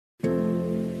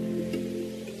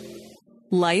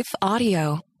Life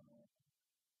Audio.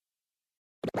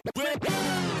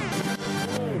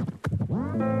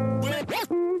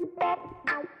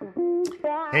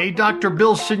 Hey, Dr.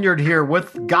 Bill Sinyard here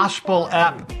with Gospel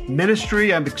App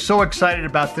Ministry. I'm so excited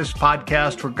about this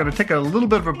podcast. We're going to take a little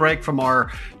bit of a break from our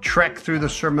trek through the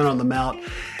Sermon on the Mount,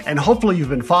 and hopefully you've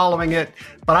been following it.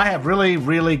 But I have really,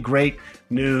 really great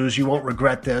news. You won't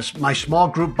regret this. My small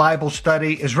group Bible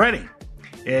study is ready.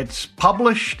 It's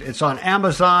published, it's on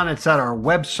Amazon, it's at our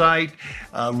website,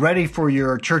 ready for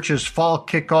your church's fall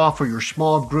kickoff or your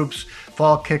small group's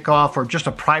fall kickoff or just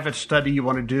a private study you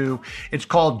want to do. It's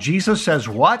called Jesus Says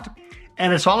What?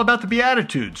 And it's all about the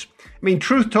Beatitudes. I mean,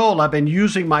 truth told, I've been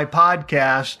using my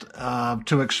podcast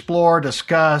to explore,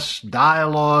 discuss,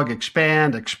 dialogue,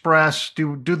 expand, express,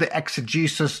 do the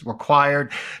exegesis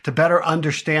required to better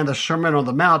understand the Sermon on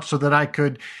the Mount so that I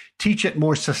could teach it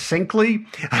more succinctly.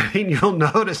 I mean, you'll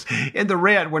notice in the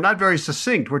red, we're not very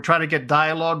succinct. We're trying to get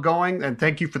dialogue going. And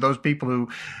thank you for those people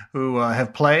who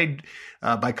have played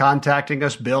by contacting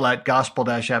us, Bill at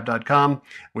gospel-app.com.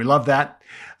 We love that.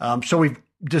 So we've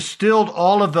distilled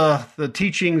all of the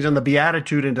teachings and the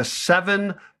Beatitude into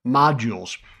 7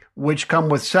 modules, which come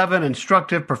with 7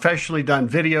 instructive, professionally done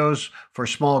videos for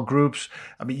small groups.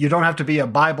 I mean, you don't have to be a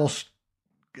Bible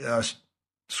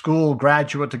school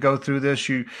graduate to go through this.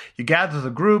 You gather the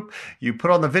group, you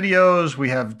put on the videos, we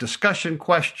have discussion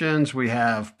questions, we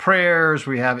have prayers,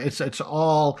 it's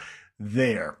all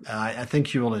there. I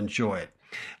think you will enjoy it.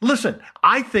 Listen,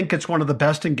 I think it's one of the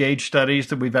best engaged studies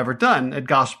that we've ever done at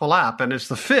Gospel App, and it's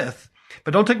the 5th,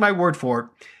 but don't take my word for it.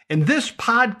 In this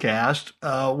podcast,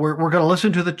 we're going to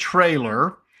listen to the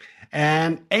trailer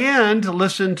and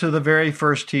listen to the very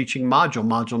first teaching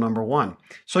module number 1.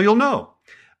 So you'll know.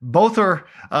 Both are,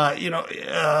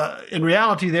 in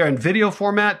reality, they're in video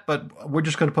format, but we're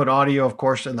just going to put audio, of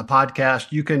course, in the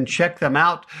podcast. You can check them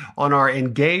out on our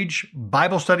Engage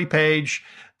Bible Study page,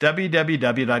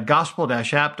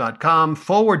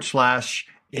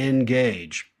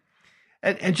 www.gospel-app.com/engage.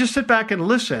 And just sit back and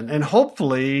listen, and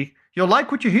hopefully you'll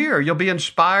like what you hear. You'll be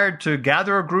inspired to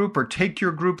gather a group or take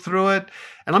your group through it.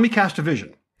 And let me cast a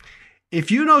vision. If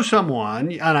you know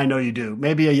someone, and I know you do,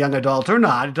 maybe a young adult or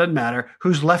not, it doesn't matter,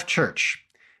 who's left church,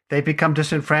 they've become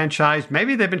disenfranchised,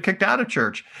 maybe they've been kicked out of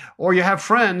church, or you have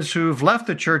friends who've left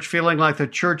the church feeling like the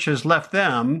church has left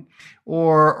them,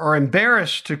 or are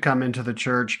embarrassed to come into the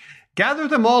church, gather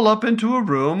them all up into a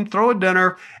room, throw a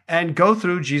dinner, and go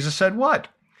through Jesus Said What?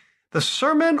 The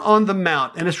Sermon on the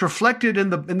Mount, and it's reflected in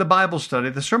the Bible study.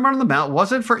 The Sermon on the Mount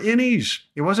wasn't for innies.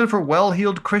 It wasn't for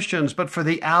well-heeled Christians, but for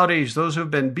the outies, those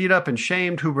who've been beat up and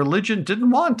shamed, who religion didn't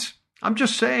want. I'm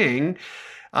just saying,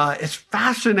 it's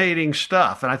fascinating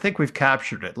stuff, and I think we've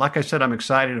captured it. Like I said, I'm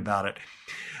excited about it.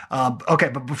 Okay,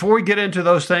 but before we get into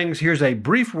those things, here's a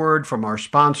brief word from our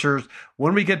sponsors.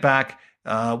 When we get back,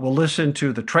 we'll listen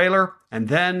to the trailer and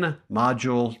then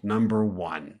module number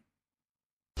 1.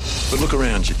 But look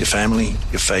around you. Your family,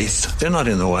 your faith, they're not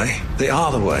in the way. They are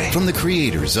the way. From the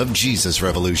creators of Jesus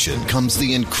Revolution comes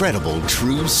the incredible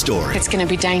true story. It's going to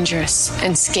be dangerous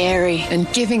and scary,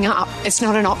 and giving up, it's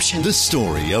not an option. The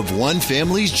story of one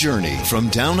family's journey from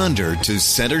down under to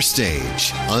center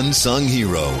stage. Unsung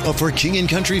Hero, a For King and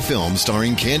Country film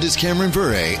starring Candace Cameron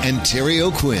Bure and Terry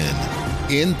O'Quinn.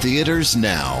 In theaters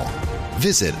now.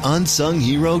 Visit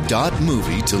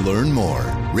unsunghero.movie to learn more.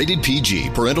 Rated PG.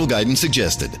 Parental guidance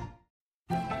suggested.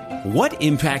 What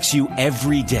impacts you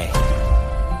every day?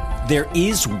 There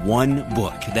is one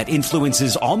book that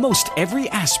influences almost every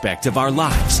aspect of our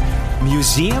lives.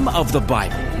 Museum of the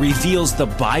Bible reveals the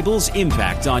Bible's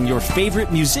impact on your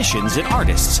favorite musicians and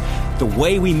artists, the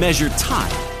way we measure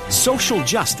time, social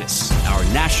justice, our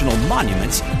national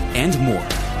monuments, and more.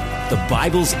 The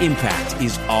Bible's impact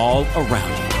is all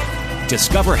around you.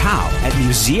 Discover how at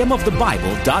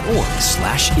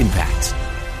museumofthebible.org/impact.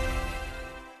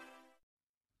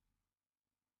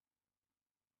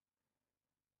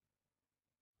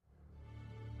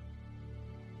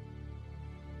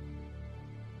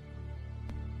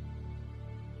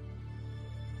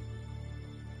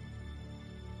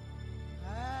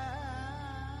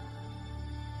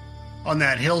 On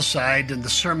that hillside in the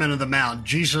Sermon on the Mount,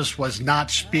 Jesus was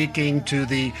not speaking to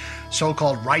the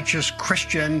so-called righteous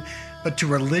Christian, but to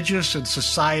religious and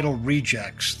societal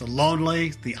rejects, the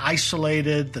lonely, the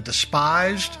isolated, the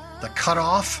despised, the cut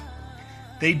off.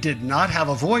 They did not have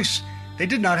a voice. They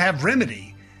did not have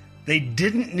remedy. They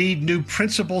didn't need new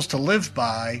principles to live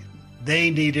by. They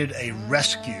needed a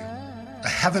rescue, a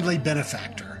heavenly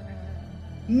benefactor.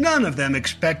 None of them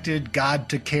expected God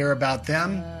to care about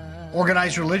them.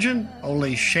 Organized religion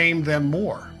only shamed them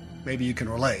more. Maybe you can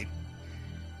relate.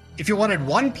 If you wanted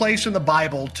one place in the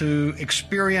Bible to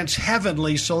experience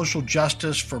heavenly social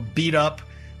justice for beat up,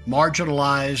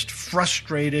 marginalized,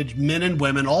 frustrated men and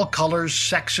women, all colors,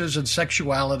 sexes, and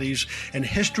sexualities, and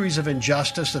histories of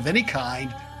injustice of any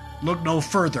kind, look no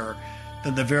further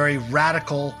than the very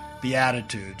radical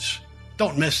Beatitudes.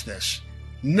 Don't miss this.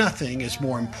 Nothing is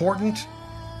more important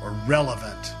or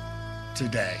relevant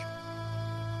today.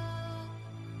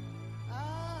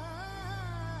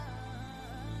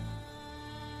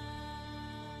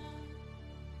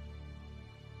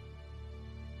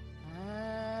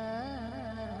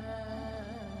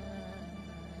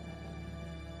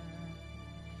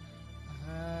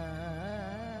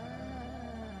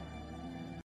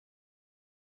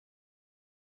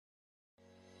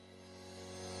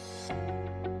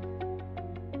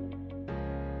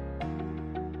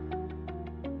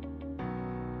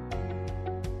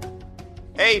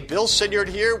 Hey, Bill Sinyard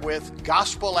here with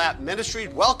Gospel App Ministry.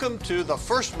 Welcome to the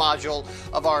first module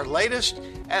of our latest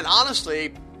and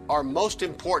honestly our most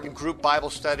important group Bible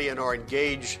study in our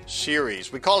Engage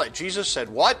series. We call it Jesus Said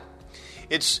What?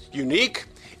 It's unique,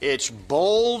 it's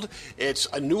bold, it's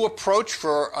a new approach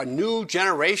for a new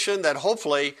generation that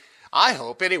hopefully, I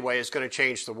hope anyway, is going to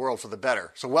change the world for the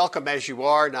better. So welcome as you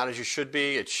are, not as you should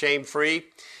be. It's shame-free.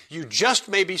 You just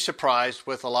may be surprised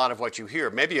with a lot of what you hear.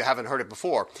 Maybe you haven't heard it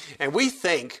before. And we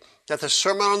think that the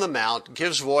Sermon on the Mount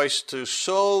gives voice to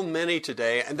so many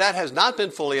today, and that has not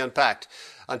been fully unpacked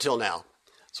until now.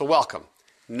 So welcome.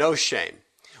 No shame.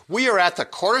 We are at the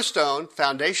cornerstone,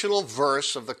 foundational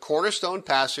verse of the cornerstone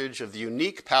passage of the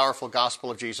unique, powerful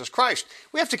gospel of Jesus Christ.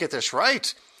 We have to get this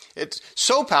right. It's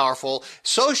so powerful,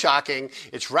 so shocking,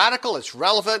 it's radical, it's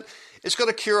relevant. It's going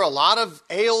to cure a lot of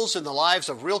ails in the lives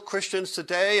of real Christians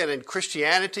today and in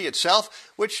Christianity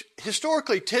itself, which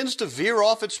historically tends to veer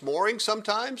off its moorings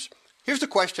sometimes. Here's the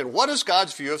question: what does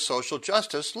God's view of social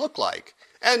justice look like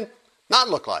and not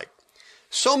look like?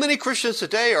 So many Christians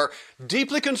today are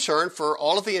deeply concerned for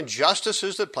all of the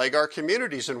injustices that plague our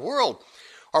communities and world.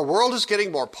 Our world is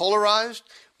getting more polarized,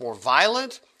 more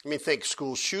violent. Think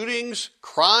school shootings,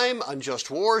 crime,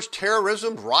 unjust wars,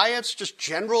 terrorism, riots, just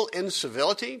general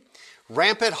incivility.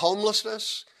 Rampant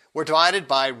homelessness. We're divided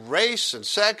by race and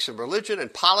sex and religion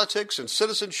and politics and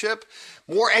citizenship,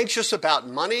 more anxious about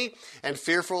money and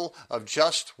fearful of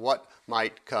just what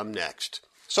might come next.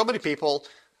 So many people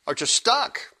are just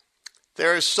stuck.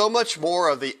 There is so much more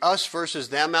of the us versus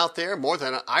them out there, more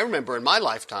than I remember in my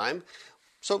lifetime.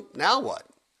 So now what?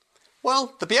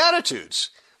 Well, the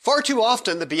Beatitudes. Far too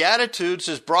often, the Beatitudes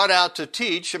is brought out to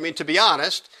teach, to be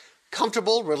honest,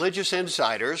 comfortable religious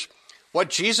insiders what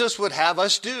Jesus would have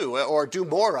us do or do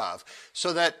more of,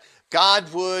 so that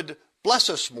God would bless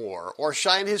us more or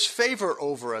shine his favor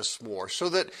over us more, so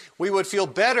that we would feel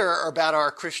better about our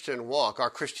Christian walk, our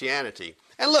Christianity.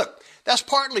 And look, that's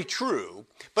partly true,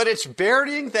 but it's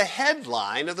burying the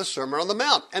headline of the Sermon on the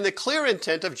Mount and the clear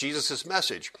intent of Jesus'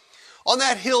 message. On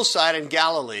that hillside in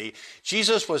Galilee,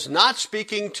 Jesus was not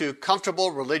speaking to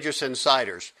comfortable religious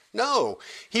insiders. No,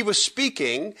 he was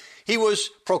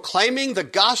proclaiming the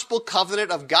gospel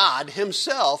covenant of God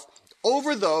himself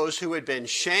over those who had been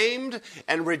shamed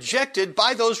and rejected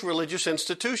by those religious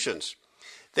institutions.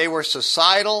 They were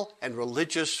societal and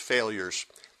religious failures.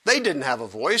 They didn't have a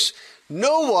voice.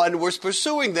 No one was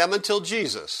pursuing them until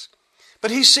Jesus.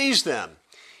 But he sees them.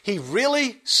 He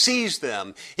really sees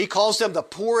them. He calls them the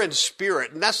poor in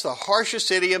spirit, and that's the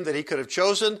harshest idiom that he could have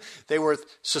chosen. They were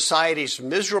society's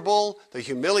miserable, the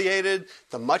humiliated,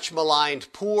 the much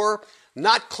maligned poor,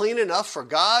 not clean enough for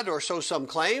God, or so some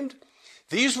claimed.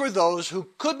 These were those who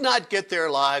could not get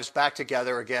their lives back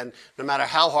together again, no matter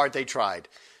how hard they tried.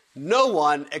 No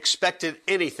one expected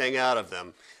anything out of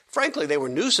them. Frankly, they were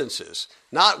nuisances,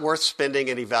 not worth spending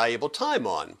any valuable time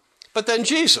on. But then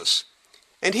Jesus.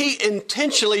 And he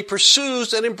intentionally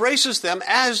pursues and embraces them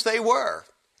as they were.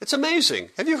 It's amazing.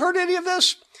 Have you heard any of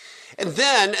this? And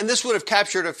then, and this would have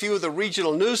captured a few of the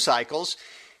regional news cycles,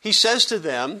 he says to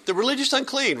them, the religious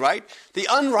unclean, right? The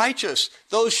unrighteous,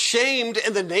 those shamed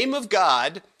in the name of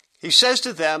God, he says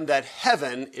to them that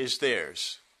heaven is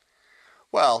theirs.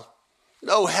 Well,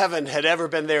 no heaven had ever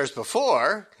been theirs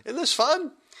before. Isn't this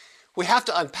fun? We have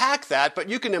to unpack that, but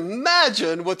you can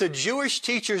imagine what the Jewish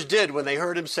teachers did when they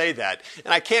heard him say that.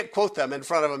 And I can't quote them in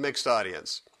front of a mixed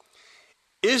audience.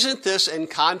 Isn't this in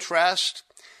contrast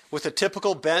with the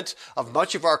typical bent of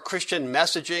much of our Christian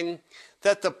messaging?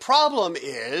 That the problem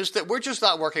is that we're just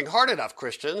not working hard enough,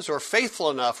 Christians, or faithful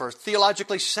enough, or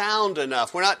theologically sound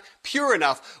enough. We're not pure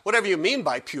enough, whatever you mean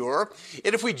by pure.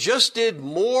 And if we just did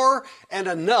more and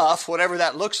enough, whatever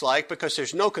that looks like, because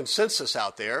there's no consensus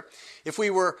out there, if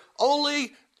we were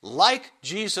only like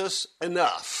Jesus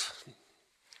enough,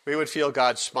 we would feel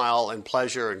God's smile and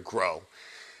pleasure and grow.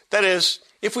 That is,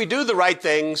 if we do the right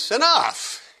things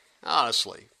enough,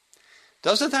 honestly.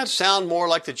 Doesn't that sound more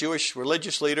like the Jewish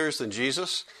religious leaders than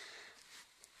Jesus?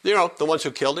 You know, the ones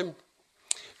who killed him.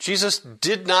 Jesus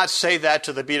did not say that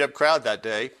to the beat-up crowd that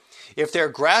day. If their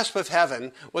grasp of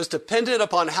heaven was dependent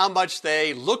upon how much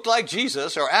they looked like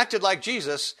Jesus or acted like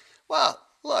Jesus, well,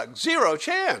 look, zero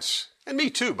chance. And me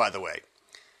too, by the way.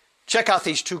 Check out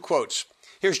these two quotes.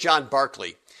 Here's John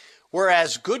Barclay.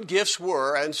 Whereas good gifts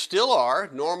were, and still are,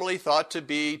 normally thought to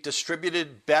be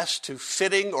distributed best to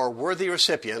fitting or worthy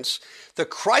recipients, the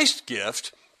Christ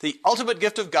gift, the ultimate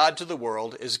gift of God to the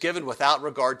world, is given without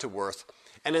regard to worth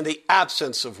and in the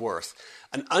absence of worth,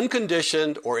 an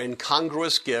unconditioned or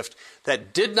incongruous gift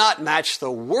that did not match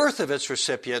the worth of its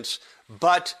recipients,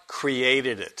 but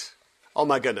created it. Oh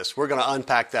my goodness, we're going to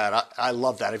unpack that. I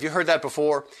love that. Have you heard that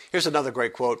before? Here's another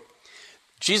great quote.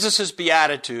 Jesus'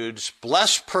 Beatitudes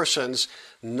bless persons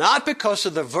not because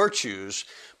of the virtues,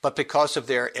 but because of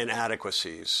their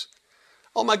inadequacies.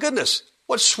 Oh my goodness,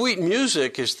 what sweet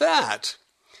music is that?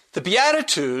 The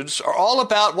Beatitudes are all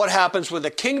about what happens when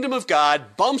the kingdom of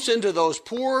God bumps into those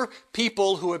poor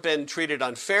people who have been treated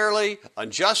unfairly,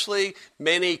 unjustly,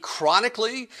 many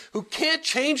chronically, who can't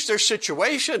change their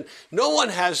situation. No one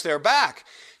has their back.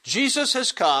 Jesus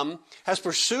has come, has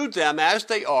pursued them as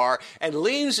they are, and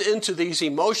leans into these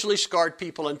emotionally scarred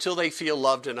people until they feel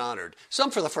loved and honored,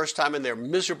 some for the first time in their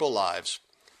miserable lives.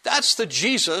 That's the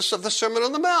Jesus of the Sermon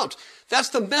on the Mount. That's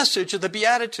the message of the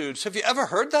Beatitudes. Have you ever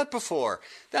heard that before?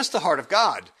 That's the heart of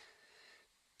God.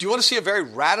 Do you want to see a very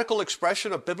radical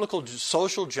expression of biblical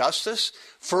social justice,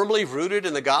 firmly rooted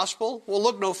in the gospel? Well,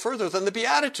 look no further than the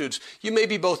Beatitudes. You may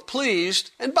be both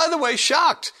pleased and, by the way,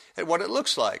 shocked at what it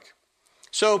looks like.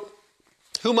 So,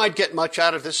 who might get much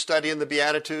out of this study in the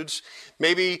Beatitudes?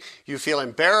 Maybe you feel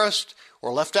embarrassed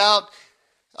or left out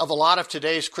of a lot of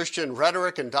today's Christian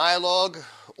rhetoric and dialogue,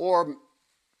 or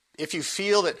if you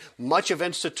feel that much of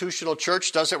institutional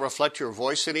church doesn't reflect your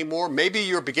voice anymore, maybe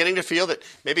you're beginning to feel that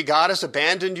maybe God has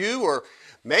abandoned you, or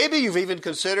maybe you've even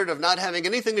considered of not having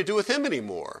anything to do with him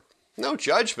anymore. No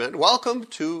judgment. Welcome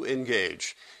to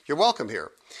Engage. You're welcome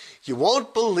here. You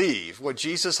won't believe what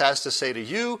Jesus has to say to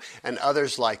you and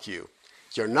others like you.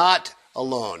 You're not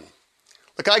alone.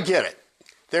 Look, I get it.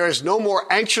 There is no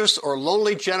more anxious or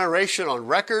lonely generation on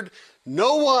record.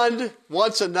 No one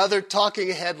wants another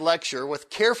talking head lecture with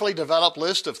carefully developed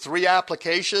list of 3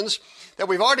 applications that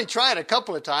we've already tried a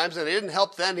couple of times and it didn't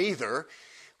help then either.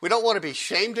 We don't want to be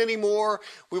shamed anymore.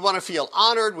 We want to feel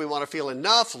honored. We want to feel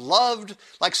enough, loved,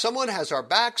 like someone has our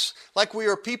backs, like we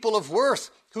are people of worth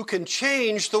who can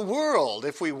change the world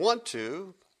if we want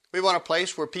to. We want a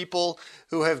place where people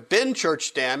who have been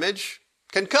church damaged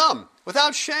can come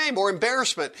without shame or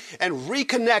embarrassment and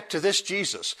reconnect to this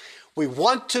Jesus. We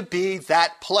want to be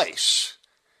that place.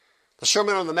 The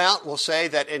Sermon on the Mount will say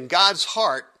that in God's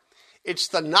heart, it's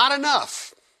the not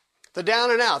enough, the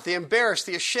down and out, the embarrassed,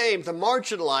 the ashamed, the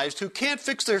marginalized, who can't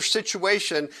fix their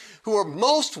situation, who are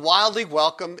most wildly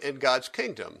welcome in God's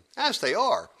kingdom, as they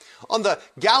are. On the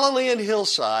Galilean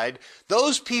hillside,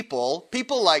 those people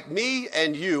like me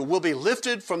and you, will be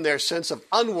lifted from their sense of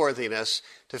unworthiness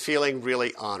to feeling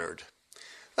really honored.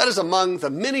 That is among the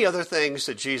many other things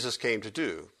that Jesus came to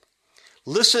do.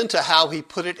 Listen to how he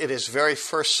put it in his very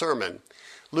first sermon,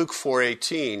 Luke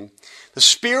 4:18. The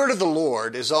Spirit of the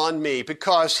Lord is on me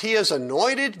because he has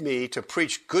anointed me to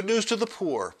preach good news to the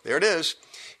poor. There it is.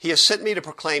 He has sent me to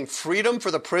proclaim freedom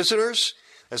for the prisoners.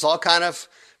 There's all kind of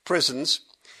prisons.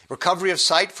 Recovery of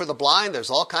sight for the blind. There's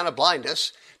all kind of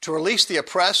blindness. To release the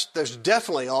oppressed. There's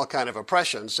definitely all kind of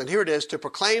oppressions. And here it is, to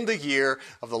proclaim the year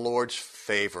of the Lord's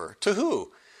favor. To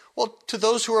who? Well, to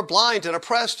those who are blind and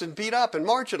oppressed and beat up and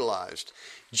marginalized.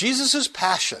 Jesus'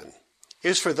 passion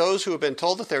is for those who have been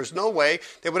told that there's no way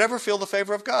they would ever feel the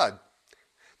favor of God.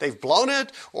 They've blown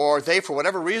it, or they, for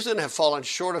whatever reason, have fallen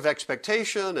short of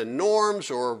expectation and norms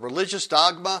or religious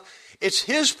dogma. It's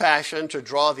his passion to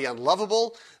draw the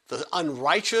unlovable, the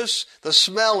unrighteous, the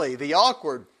smelly, the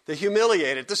awkward, the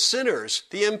humiliated, the sinners,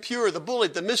 the impure, the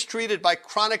bullied, the mistreated by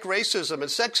chronic racism and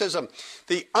sexism,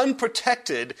 the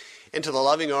unprotected into the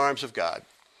loving arms of God.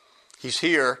 He's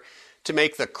here to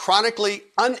make the chronically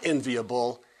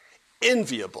unenviable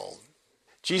enviable.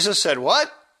 Jesus said,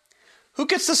 what? Who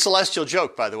gets the celestial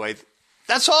joke, by the way?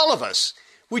 That's all of us.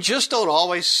 We just don't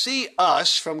always see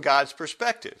us from God's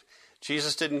perspective.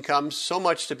 Jesus didn't come so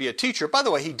much to be a teacher. By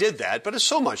the way, he did that, but it's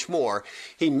so much more.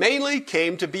 He mainly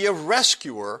came to be a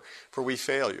rescuer for we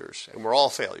failures, and we're all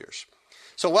failures.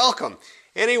 So welcome.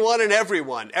 Anyone and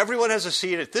everyone. Everyone has a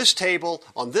seat at this table.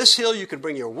 On this hill, you can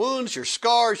bring your wounds, your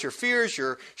scars, your fears,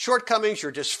 your shortcomings,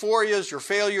 your dysphorias, your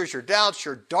failures, your doubts,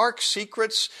 your dark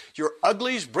secrets, your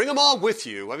uglies. Bring them all with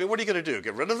you. I mean, what are you going to do?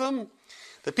 Get rid of them?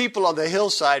 The people on the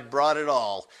hillside brought it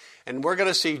all. And we're going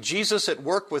to see Jesus at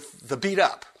work with the beat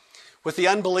up, with the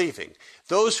unbelieving,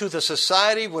 those who the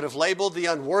society would have labeled the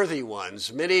unworthy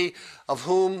ones, many of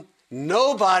whom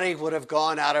nobody would have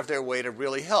gone out of their way to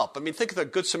really help. I mean, think of the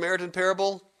Good Samaritan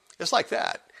parable. It's like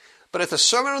that. But at the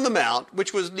Sermon on the Mount,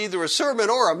 which was neither a sermon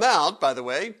or a mount, by the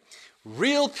way,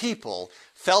 real people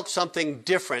felt something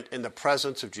different in the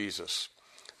presence of Jesus.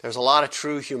 There's a lot of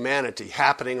true humanity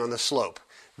happening on the slope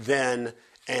then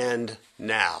and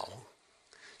now.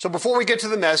 So before we get to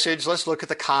the message, let's look at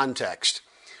the context.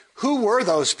 Who were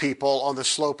those people on the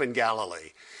slope in Galilee?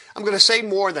 I'm going to say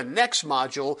more in the next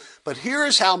module, but here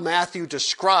is how Matthew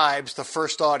describes the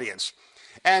first audience,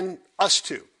 and us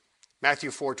too. Matthew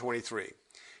 4:23.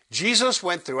 Jesus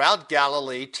went throughout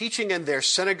Galilee, teaching in their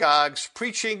synagogues,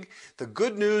 preaching the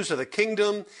good news of the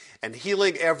kingdom, and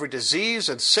healing every disease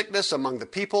and sickness among the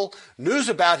people. News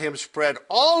about him spread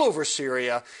all over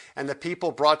Syria, and the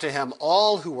people brought to him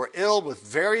all who were ill with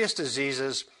various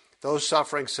diseases, those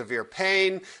suffering severe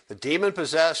pain, the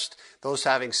demon-possessed, those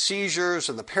having seizures,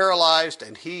 and the paralyzed,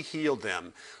 and he healed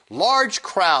them. Large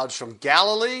crowds from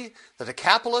Galilee, the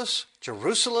Decapolis,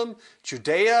 Jerusalem,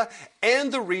 Judea,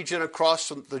 and the region across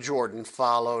the Jordan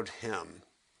followed him.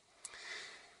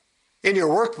 In your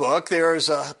workbook, there is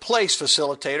a place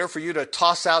facilitator for you to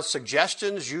toss out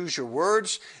suggestions, use your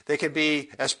words. They can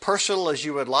be as personal as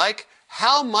you would like.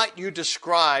 How might you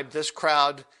describe this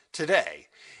crowd today?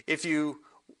 If you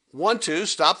want to,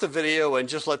 stop the video and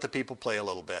just let the people play a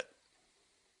little bit.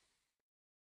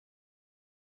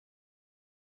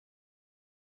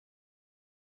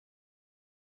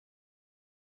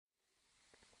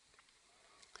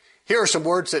 Here are some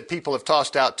words that people have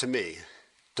tossed out to me.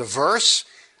 Diverse,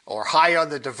 or high on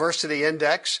the diversity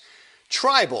index.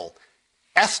 Tribal,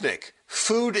 ethnic,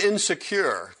 food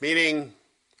insecure, meaning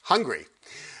hungry.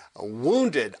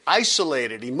 Wounded,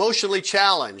 isolated, emotionally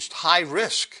challenged, high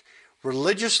risk.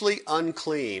 Religiously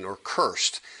unclean or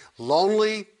cursed,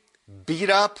 lonely,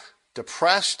 beat up,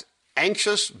 depressed,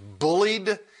 anxious,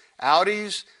 bullied,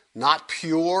 outies, not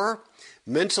pure,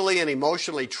 mentally and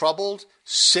emotionally troubled,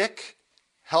 sick,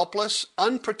 helpless,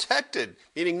 unprotected,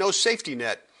 meaning no safety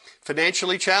net,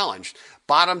 financially challenged,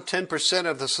 bottom 10%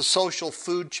 of the social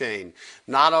food chain,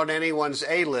 not on anyone's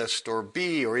A list or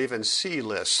B or even C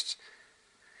list.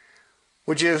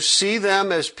 Would you see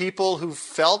them as people who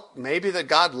felt maybe that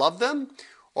God loved them?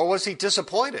 Or was he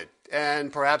disappointed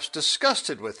and perhaps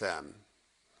disgusted with them?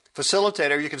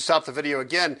 Facilitator, you can stop the video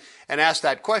again and ask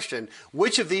that question.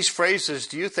 Which of these phrases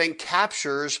do you think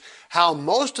captures how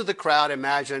most of the crowd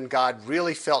imagined God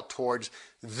really felt towards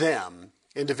them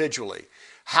individually?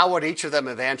 How would each of them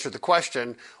have answered the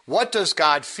question, what does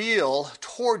God feel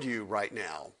toward you right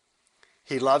now?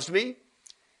 He loves me.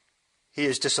 He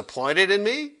is disappointed in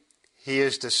me. He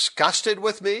is disgusted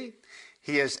with me.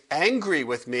 He is angry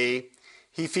with me.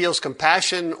 He feels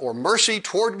compassion or mercy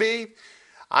toward me.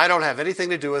 I don't have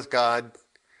anything to do with God,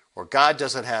 or God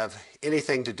doesn't have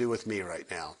anything to do with me right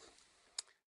now.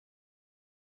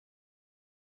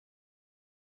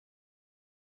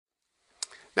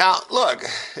 Now, look,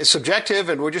 it's subjective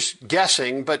and we're just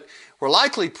guessing, but we're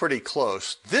likely pretty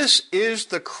close. This is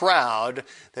the crowd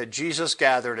that Jesus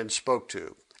gathered and spoke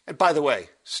to. And by the way,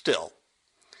 still,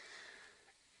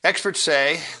 experts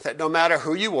say that no matter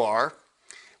who you are,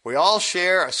 we all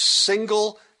share a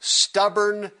single,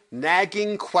 stubborn,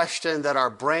 nagging question that our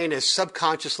brain is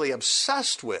subconsciously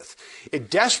obsessed with.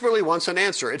 It desperately wants an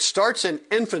answer. It starts in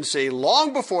infancy,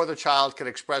 long before the child can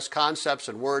express concepts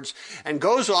and words, and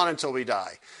goes on until we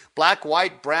die. Black,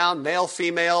 white, brown, male,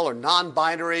 female, or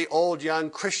non-binary, old, young,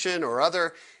 Christian, or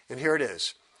other. And here it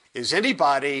is. Is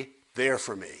anybody there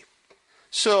for me?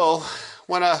 So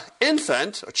when an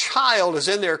infant, a child, is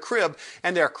in their crib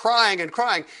and they're crying and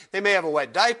crying, they may have a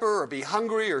wet diaper or be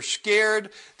hungry or scared.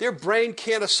 Their brain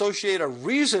can't associate a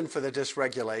reason for the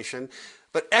dysregulation.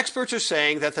 But experts are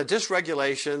saying that the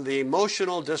dysregulation, the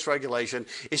emotional dysregulation,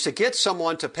 is to get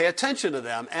someone to pay attention to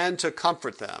them and to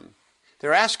comfort them.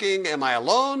 They're asking, am I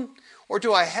alone? Or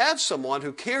do I have someone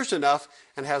who cares enough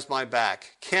and has my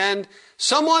back? Can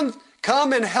someone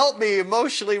come and help me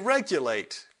emotionally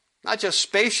regulate? Not just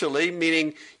spatially,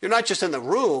 meaning you're not just in the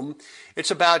room.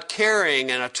 It's about caring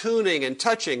and attuning and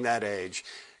touching that age.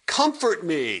 Comfort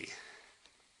me.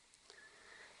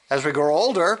 As we grow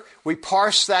older, we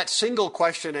parse that single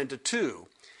question into two.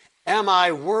 Am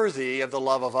I worthy of the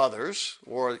love of others,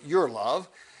 or your love,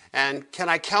 and can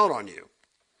I count on you?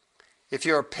 If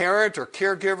you're a parent or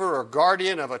caregiver or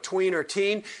guardian of a tween or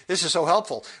teen, this is so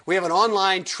helpful. We have an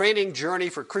online training journey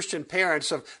for Christian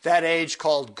parents of that age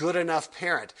called Good Enough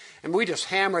Parent. And we just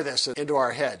hammer this into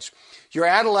our heads. Your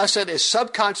adolescent is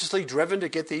subconsciously driven to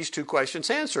get these two questions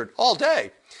answered all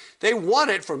day. They want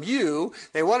it from you.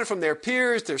 They want it from their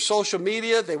peers, their social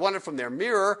media. They want it from their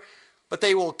mirror. But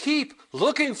they will keep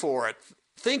looking for it.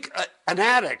 Think an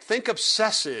addict. Think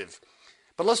obsessive.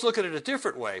 But let's look at it a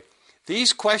different way.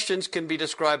 These questions can be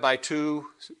described by two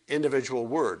individual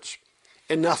words.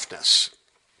 Enoughness.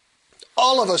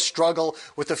 All of us struggle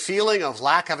with the feeling of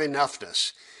lack of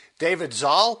enoughness. David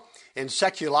Zahl in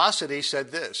Seculosity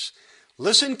said this: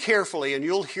 listen carefully and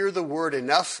you'll hear the word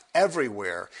enough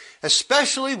everywhere,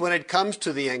 especially when it comes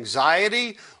to the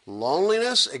anxiety,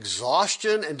 loneliness,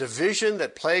 exhaustion, and division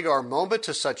that plague our moment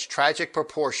to such tragic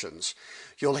proportions.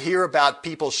 You'll hear about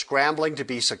people scrambling to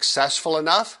be successful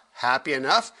enough, happy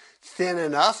enough, thin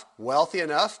enough, wealthy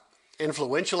enough,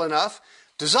 influential enough,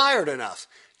 desired enough,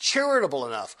 charitable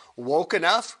enough, woke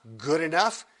enough, good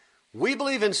enough. We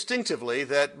believe instinctively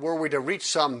that were we to reach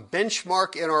some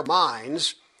benchmark in our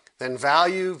minds, then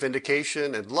value,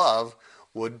 vindication, and love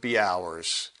would be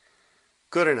ours.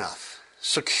 Good enough,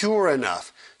 secure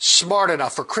enough, smart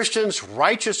enough. For Christians,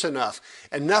 righteous enough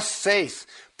faith,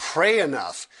 pray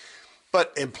enough.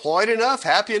 But employed enough,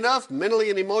 happy enough, mentally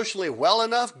and emotionally well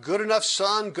enough, good enough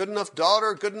son, good enough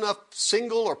daughter, good enough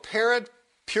single or parent,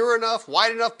 pure enough,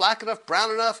 white enough, black enough,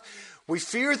 brown enough. We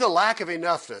fear the lack of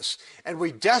enoughness, and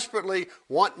we desperately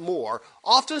want more,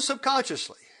 often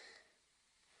subconsciously.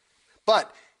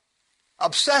 But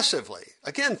obsessively,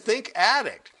 again, think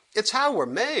addict. It's how we're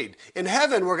made. In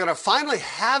heaven, we're going to finally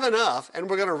have enough, and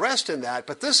we're going to rest in that,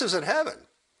 but this isn't heaven.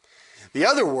 The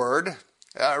other word,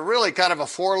 really kind of a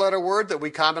four-letter word that we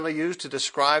commonly use to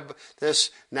describe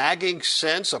this nagging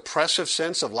sense, oppressive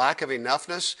sense of lack of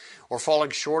enoughness or falling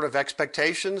short of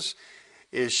expectations,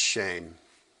 is shame.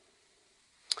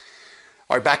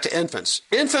 All right, back to infants.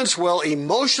 Infants will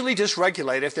emotionally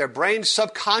dysregulate if their brain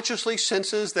subconsciously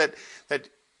senses that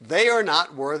they are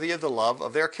not worthy of the love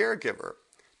of their caregiver.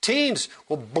 Teens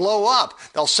will blow up.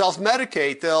 They'll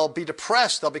self-medicate. They'll be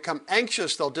depressed. They'll become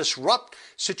anxious. They'll disrupt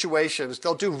situations.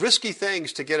 They'll do risky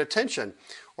things to get attention.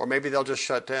 Or maybe they'll just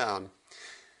shut down.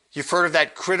 You've heard of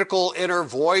that critical inner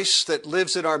voice that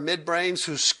lives in our midbrains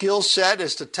whose skill set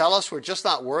is to tell us we're just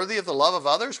not worthy of the love of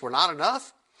others. We're not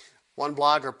enough. One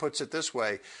blogger puts it this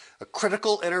way: a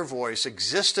critical inner voice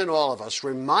exists in all of us,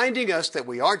 reminding us that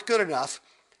we aren't good enough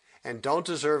and don't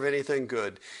deserve anything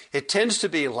good. It tends to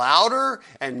be louder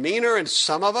and meaner in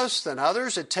some of us than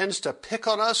others. It tends to pick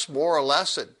on us more or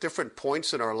less at different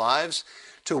points in our lives.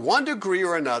 To one degree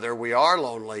or another, we are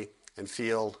lonely and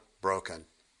feel broken.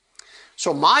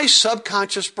 So my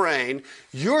subconscious brain,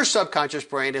 your subconscious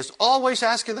brain, is always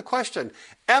asking the question,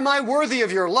 am I worthy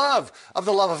of your love, of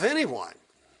the love of anyone?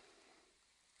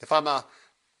 If I'm a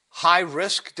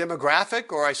high-risk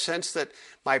demographic, or I sense that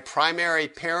my primary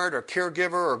parent or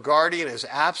caregiver or guardian is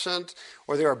absent,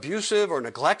 or they're abusive or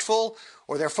neglectful,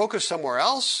 or they're focused somewhere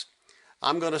else,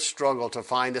 I'm going to struggle to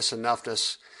find this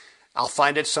enoughness. I'll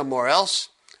find it somewhere else,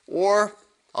 or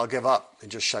I'll give up and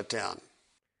just shut down.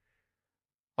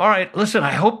 All right, listen,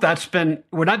 I hope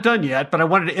we're not done yet, but I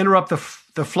wanted to interrupt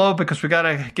the flow because we got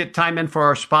to get time in for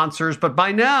our sponsors. But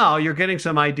by now, you're getting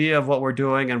some idea of what we're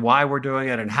doing and why we're doing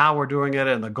it and how we're doing it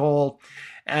and the goal.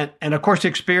 And of course, the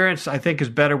experience, I think, is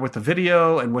better with the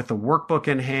video and with the workbook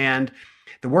in hand.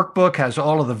 The workbook has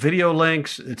all of the video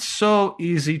links. It's so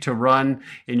easy to run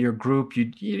in your group.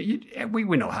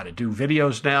 We know how to do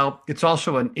videos now. It's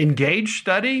also an Engage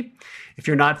study. If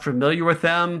you're not familiar with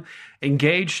them,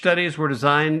 Engage studies were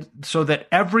designed so that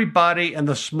everybody in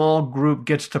the small group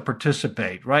gets to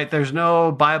participate, right? There's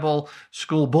no Bible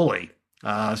school bully,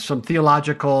 some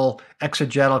theological,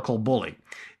 exegetical bully.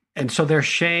 And so they're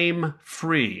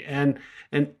shame-free. And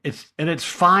it's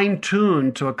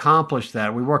fine-tuned to accomplish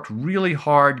that. We worked really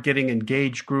hard getting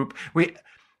Engage group. We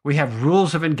have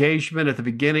rules of engagement at the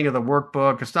beginning of the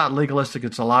workbook. It's not legalistic.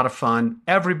 It's a lot of fun.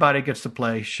 Everybody gets to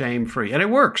play shame-free. And it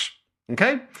works,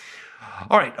 okay?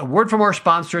 All right, a word from our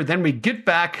sponsor. Then we get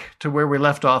back to where we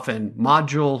left off in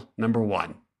module number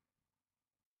 1.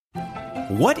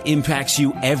 What impacts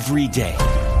you every day?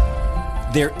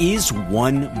 There is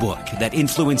one book that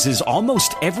influences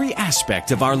almost every aspect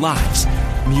of our lives.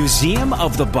 Museum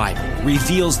of the Bible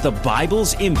reveals the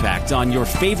Bible's impact on your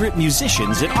favorite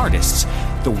musicians and artists,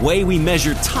 the way we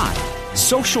measure time,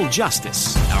 social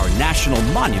justice, our national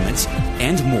monuments,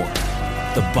 and more.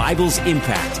 The Bible's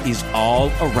impact is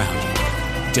all around you.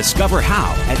 Discover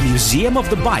how at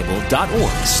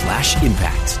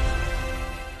museumofthebible.org/impact.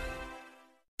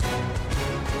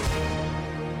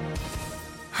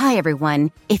 Hi,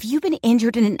 everyone. If you've been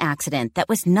injured in an accident that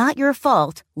was not your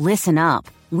fault, listen up.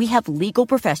 We have legal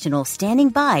professionals standing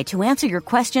by to answer your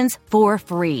questions for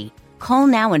free. Call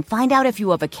now and find out if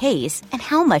you have a case and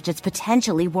how much it's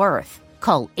potentially worth.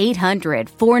 Call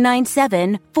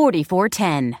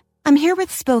 800-497-4410. I'm here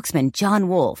with spokesman John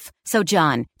Wolf. So,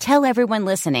 John, tell everyone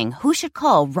listening who should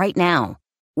call right now.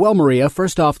 Well, Maria,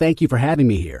 first off, thank you for having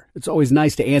me here. It's always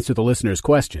nice to answer the listeners'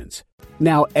 questions.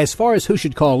 Now, as far as who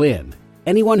should call in,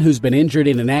 anyone who's been injured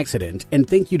in an accident and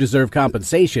think you deserve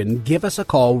compensation, give us a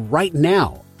call right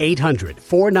now.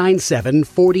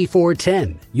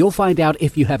 800-497-4410. You'll find out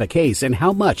if you have a case and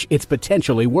how much it's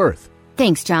potentially worth.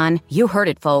 Thanks, John. You heard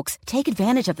it, folks. Take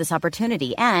advantage of this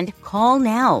opportunity and call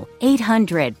now.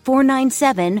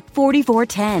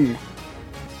 800-497-4410.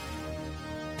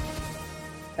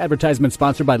 Advertisement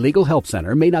sponsored by Legal Help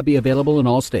Center. May not be available in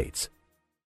all states.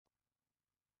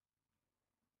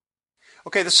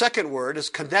 Okay, the second word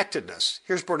is connectedness.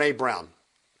 Here's Brene Brown.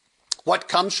 What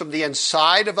comes from the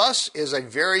inside of us is a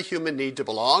very human need to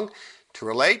belong, to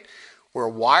relate. We're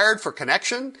wired for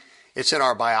connection. It's in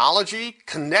our biology.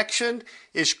 Connection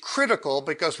is critical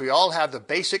because we all have the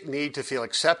basic need to feel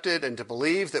accepted and to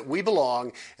believe that we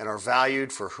belong and are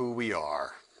valued for who we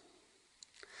are.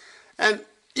 And,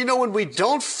 you know, when we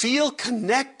don't feel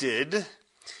connected,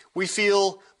 we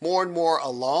feel more and more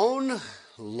alone,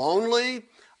 lonely,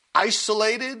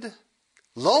 isolated.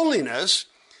 Loneliness,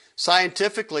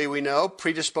 scientifically, we know,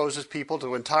 predisposes people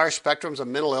to entire spectrums of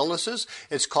mental illnesses.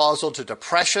 It's causal to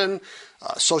depression,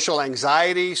 social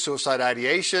anxiety, suicide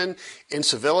ideation,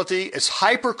 incivility. It's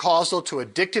hypercausal to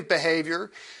addictive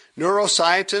behavior.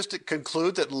 Neuroscientists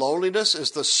conclude that loneliness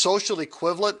is the social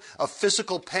equivalent of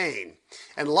physical pain.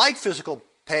 And like physical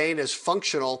pain, is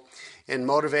functional in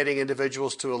motivating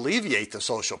individuals to alleviate the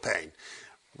social pain.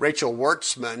 Rachel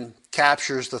Wertzman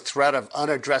captures the threat of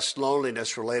unaddressed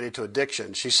loneliness related to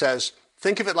addiction. She says,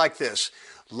 think of it like this.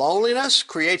 Loneliness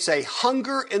creates a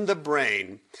hunger in the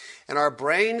brain, and our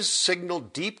brains signal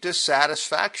deep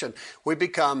dissatisfaction. We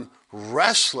become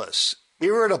restless,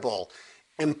 irritable,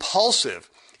 impulsive.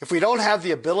 If we don't have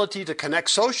the ability to connect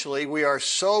socially, we are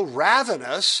so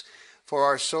ravenous for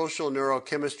our social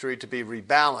neurochemistry to be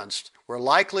rebalanced. We're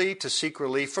likely to seek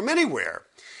relief from anywhere.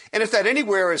 And if that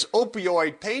anywhere is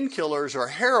opioid painkillers or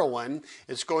heroin,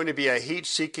 it's going to be a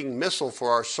heat-seeking missile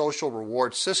for our social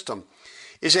reward system.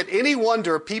 Is it any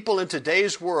wonder people in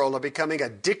today's world are becoming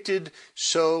addicted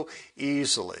so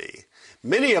easily?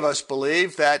 Many of us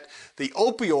believe that the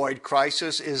opioid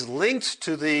crisis is linked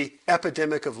to the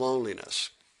epidemic of loneliness.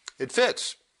 It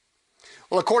fits.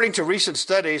 Well, according to recent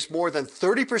studies, more than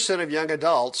 30% of young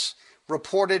adults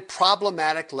reported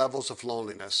problematic levels of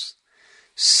loneliness.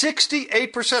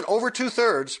 68%, over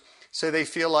two-thirds, say they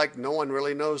feel like no one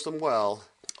really knows them well.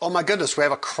 Oh my goodness, we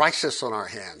have a crisis on our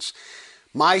hands.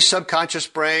 My subconscious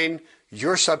brain,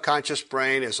 your subconscious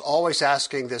brain is always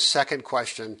asking this second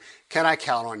question, can I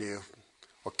count on you?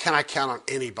 Or can I count on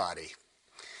anybody?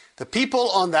 The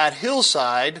people on that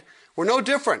hillside were no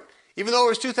different. Even though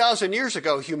it was 2,000 years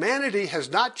ago, humanity has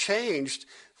not changed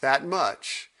that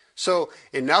much. So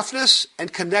enoughness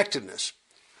and connectedness.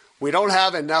 We don't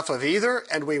have enough of either,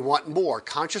 and we want more,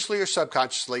 consciously or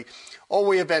subconsciously. Or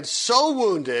we have been so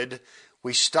wounded,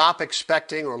 we stop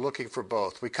expecting or looking for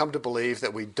both. We come to believe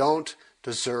that we don't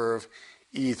deserve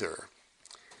either.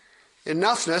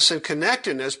 Enoughness and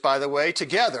connectedness, by the way,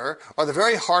 together are the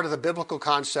very heart of the biblical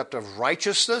concept of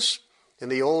righteousness in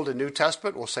the Old and New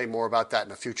Testament. We'll say more about that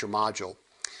in a future module.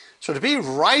 So to be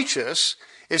righteous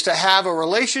is to have a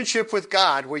relationship with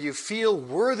God where you feel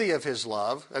worthy of His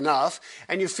love enough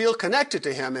and you feel connected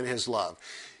to Him in His love.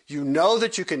 You know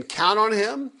that you can count on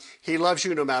Him. He loves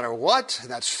you no matter what.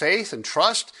 And that's faith and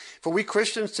trust. For we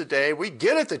Christians today, we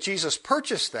get it that Jesus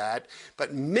purchased that,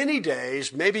 but many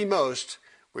days, maybe most,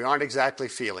 we aren't exactly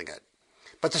feeling it.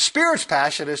 But the Spirit's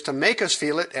passion is to make us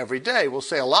feel it every day. We'll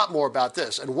say a lot more about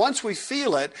this. And once we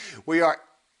feel it, we are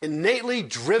innately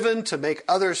driven to make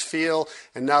others feel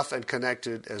enough and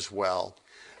connected as well.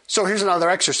 So here's another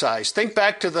exercise. Think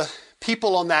back to the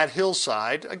people on that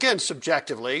hillside, again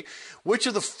subjectively. Which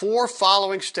of the four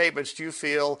following statements do you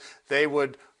feel they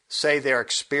would say they're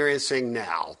experiencing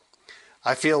now?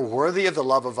 I feel worthy of the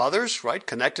love of others, right?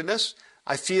 Connectedness.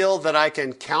 I feel that I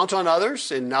can count on others,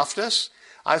 enoughness.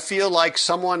 I feel like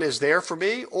someone is there for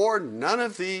me, or none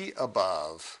of the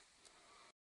above.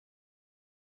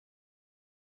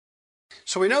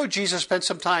 So we know Jesus spent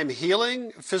some time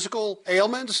healing physical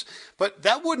ailments, but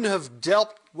that wouldn't have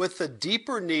dealt with the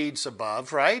deeper needs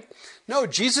above, right? No,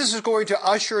 Jesus is going to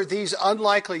usher these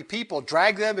unlikely people,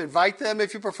 drag them, invite them,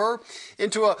 if you prefer,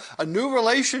 into a new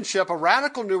relationship, a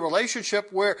radical new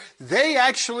relationship where they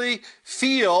actually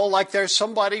feel like there's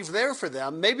somebody there for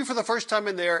them, maybe for the first time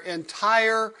in their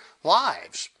entire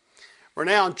lives.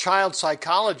 Renowned child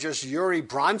psychologist Yuri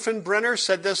Bronfenbrenner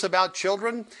said this about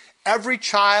children: every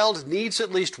child needs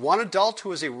at least one adult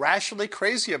who is irrationally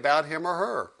crazy about him or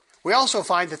her. We also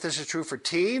find that this is true for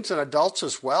teens and adults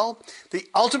as well. The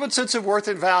ultimate sense of worth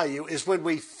and value is when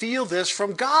we feel this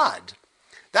from God.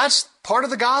 That's part of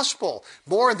the gospel.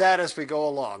 More of that as we go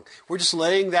along. We're just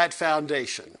laying that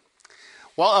foundation.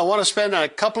 Well, I want to spend a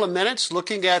couple of minutes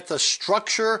looking at the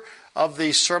structure of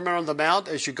the Sermon on the Mount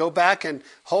as you go back and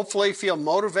hopefully feel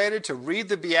motivated to read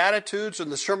the Beatitudes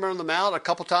and the Sermon on the Mount a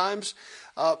couple times.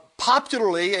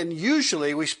 Popularly and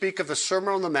usually we speak of the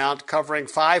Sermon on the Mount covering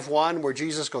 5:1 where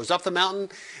Jesus goes up the mountain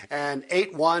and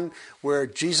 8:1 where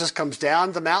Jesus comes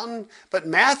down the mountain. But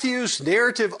Matthew's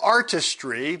narrative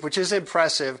artistry, which is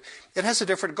impressive, it has a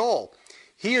different goal.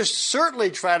 He is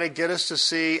certainly trying to get us to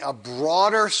see a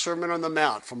broader Sermon on the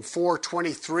Mount from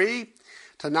 4:23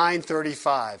 to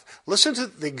 9:35. Listen to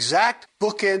the exact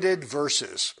bookended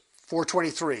verses.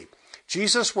 4:23.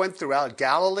 Jesus went throughout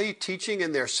Galilee, teaching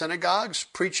in their synagogues,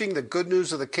 preaching the good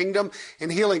news of the kingdom,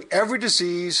 and healing every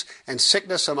disease and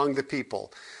sickness among the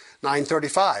people.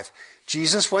 9:35.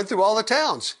 Jesus went through all the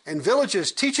towns and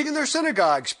villages, teaching in their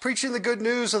synagogues, preaching the good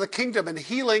news of the kingdom, and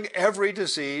healing every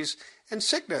disease and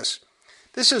sickness.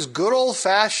 This is good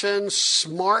old-fashioned,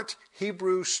 smart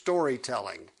Hebrew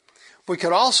storytelling. We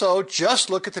could also just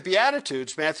look at the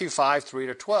Beatitudes, Matthew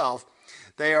 5:3-12.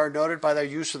 They are noted by their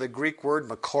use of the Greek word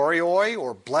makarioi,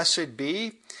 or blessed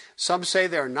be. Some say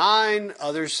there are 9,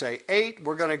 others say 8.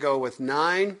 We're going to go with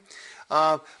 9.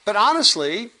 But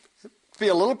honestly, to be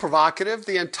a little provocative,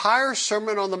 the entire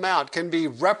Sermon on the Mount can be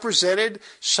represented,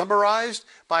 summarized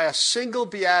by a single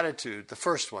beatitude, the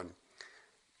first one.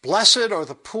 Blessed are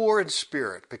the poor in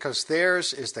spirit, because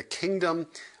theirs is the kingdom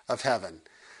of heaven.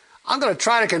 I'm going to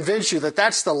try to convince you that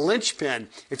that's the linchpin.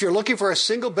 If you're looking for a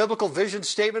single biblical vision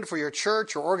statement for your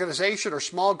church or organization or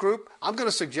small group, I'm going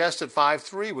to suggest that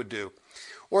 5:3 would do.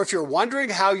 Or if you're wondering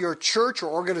how your church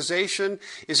or organization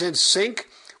is in sync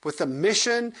with the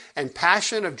mission and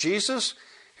passion of Jesus,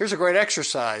 here's a great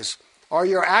exercise. Are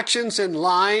your actions in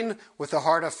line with the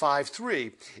heart of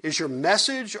 5:3? Is your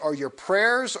message or your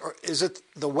prayers, or is it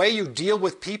the way you deal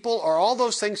with people? Are all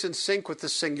those things in sync with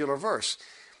this singular verse?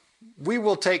 We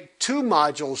will take 2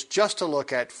 modules just to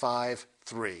look at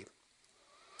 5:3.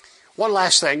 One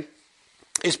last thing.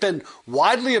 It's been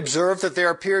widely observed that there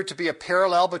appeared to be a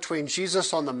parallel between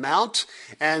Jesus on the Mount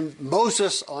and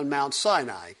Moses on Mount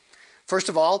Sinai. First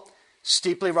of all,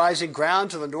 steeply rising ground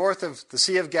to the north of the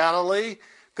Sea of Galilee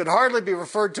could hardly be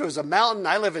referred to as a mountain.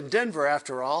 I live in Denver,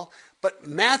 after all. But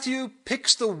Matthew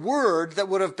picks the word that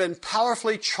would have been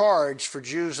powerfully charged for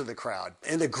Jews in the crowd.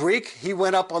 In the Greek, he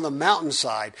went up on the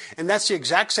mountainside, and that's the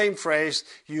exact same phrase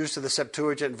used in the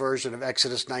Septuagint version of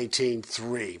Exodus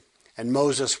 19:3. And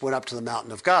Moses went up to the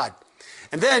mountain of God.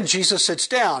 And then Jesus sits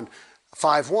down,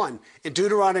 5:1. In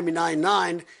Deuteronomy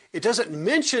 9:9, it doesn't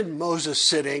mention Moses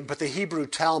sitting, but the Hebrew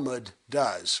Talmud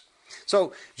does.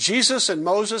 So Jesus and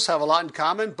Moses have a lot in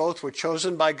common. Both were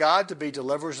chosen by God to be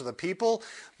deliverers of the people.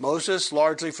 Moses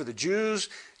largely for the Jews,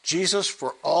 Jesus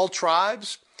for all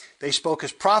tribes. They spoke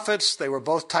as prophets. They were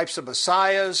both types of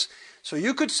messiahs. So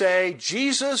you could say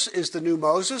Jesus is the new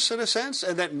Moses in a sense,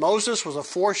 and that Moses was a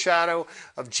foreshadow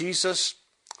of Jesus.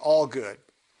 All good.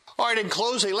 All right, in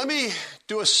closing, let me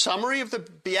do a summary of the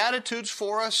Beatitudes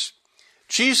for us.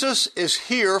 Jesus is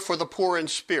here for the poor in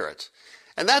spirit.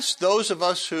 And that's those of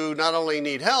us who not only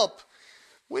need help,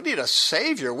 we need a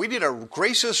Savior. We need a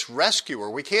gracious rescuer.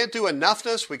 We can't do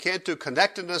enoughness. We can't do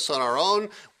connectedness on our own.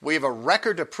 We have a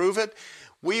record to prove it.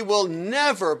 We will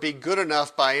never be good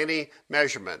enough by any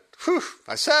measurement. Whew,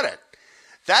 I said it.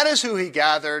 That is who he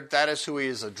gathered. That is who he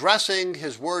is addressing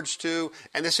his words to.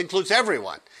 And this includes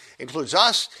everyone. It includes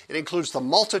us. It includes the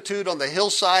multitude on the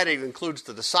hillside. It includes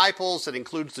the disciples. It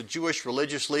includes the Jewish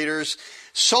religious leaders.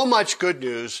 So much good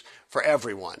news for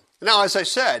everyone. Now, as I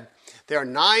said, there are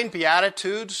 9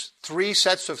 Beatitudes, 3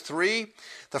 sets of 3.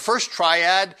 The first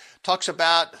triad talks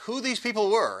about who these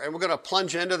people were, and we're going to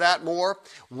plunge into that more.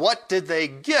 What did they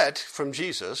get from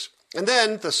Jesus? And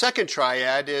then the second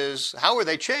triad is, how were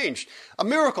they changed? A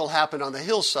miracle happened on the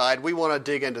hillside. We want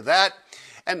to dig into that.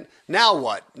 And now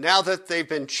what? Now that they've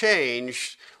been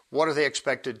changed, what are they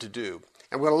expected to do?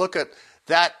 And we're going to look at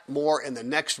that more in the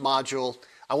next module.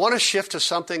 I want to shift to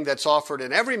something that's offered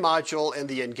in every module in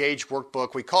the Engage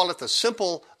workbook. We call it the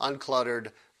Simple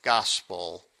Uncluttered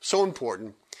Gospel. So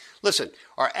important. Listen,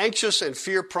 our anxious and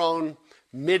fear-prone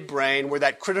midbrain, where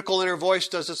that critical inner voice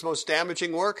does its most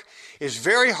damaging work, is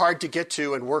very hard to get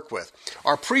to and work with.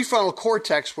 Our prefrontal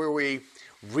cortex, where we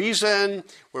reason,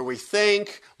 where we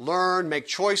think, learn, make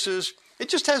choices, it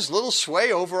just has little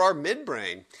sway over our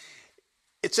midbrain.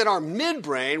 It's in our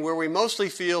midbrain where we mostly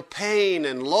feel pain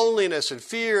and loneliness and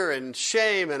fear and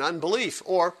shame and unbelief,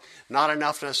 or not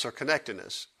enoughness or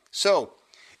connectedness. So,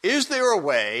 is there a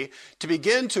way to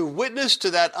begin to witness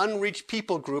to that unreached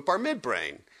people group, our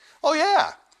midbrain? Oh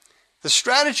yeah. The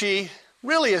strategy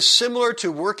really is similar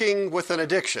to working with an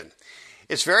addiction.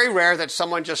 It's very rare that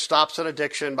someone just stops an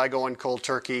addiction by going cold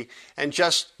turkey and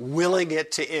just willing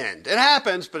it to end. It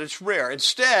happens, but it's rare.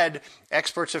 Instead,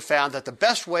 experts have found that the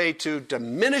best way to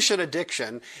diminish an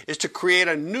addiction is to create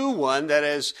a new one that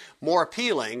is more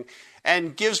appealing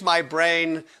and gives my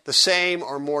brain the same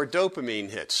or more dopamine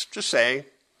hits. Just saying.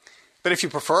 But if you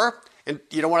prefer, and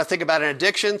you don't want to think about an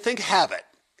addiction, think habit.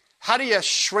 How do you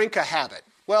shrink a habit?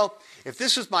 Well, if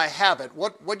this is my habit,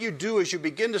 what you do is you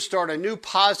begin to start a new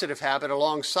positive habit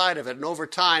alongside of it. And over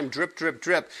time, drip, drip,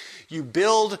 drip, you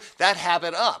build that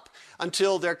habit up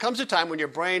until there comes a time when your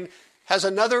brain has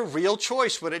another real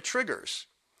choice when it triggers.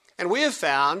 And we have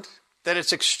found that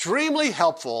it's extremely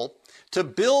helpful to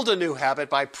build a new habit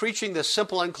by preaching the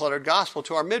simple, uncluttered gospel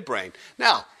to our midbrain.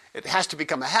 Now, it has to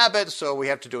become a habit, so we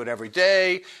have to do it every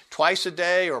day, twice a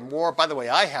day, or more. By the way,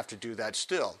 I have to do that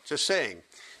still, just saying.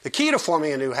 The key to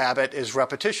forming a new habit is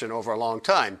repetition over a long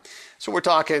time. So we're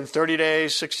talking 30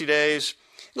 days, 60 days.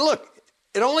 Now look,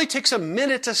 it only takes a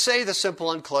minute to say the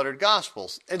simple, uncluttered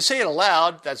gospels. And say it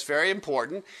aloud, that's very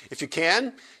important. If you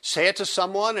can, say it to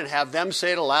someone and have them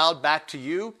say it aloud back to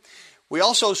you. We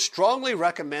also strongly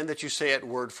recommend that you say it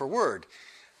word for word.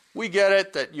 We get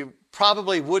it that you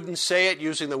probably wouldn't say it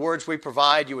using the words we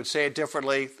provide. You would say it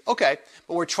differently. Okay,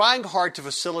 but we're trying hard to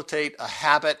facilitate a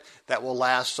habit that will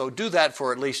last, so do that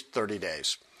for at least 30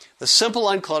 days. The Simple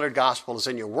Uncluttered Gospel is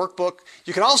in your workbook.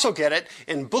 You can also get it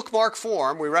in bookmark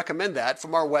form. We recommend that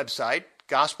from our website,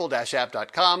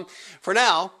 gospel-app.com. For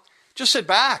now, just sit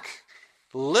back,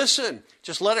 listen,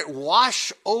 just let it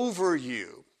wash over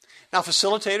you. Now,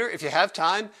 facilitator, if you have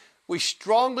time, we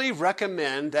strongly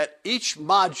recommend that each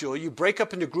module you break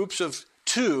up into groups of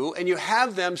 2 and you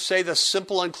have them say the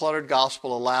simple, uncluttered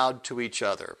gospel aloud to each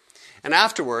other. And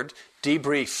afterward,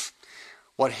 debrief.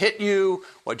 What hit you?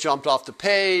 What jumped off the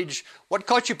page? What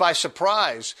caught you by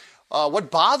surprise?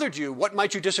 What bothered you? What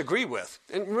might you disagree with?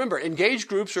 And remember, engaged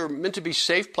groups are meant to be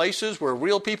safe places where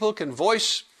real people can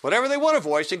voice whatever they want to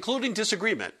voice, including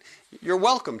disagreement. You're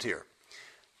welcomed here.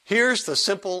 Here's the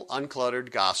simple,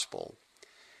 uncluttered gospel.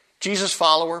 Jesus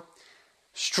follower,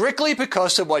 strictly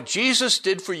because of what Jesus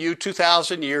did for you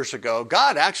 2,000 years ago,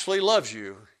 God actually loves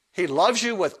you. He loves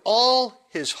you with all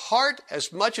his heart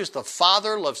as much as the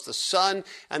Father loves the Son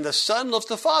and the Son loves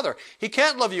the Father. He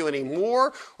can't love you any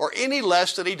more or any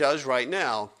less than he does right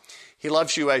now. He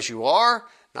loves you as you are,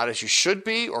 not as you should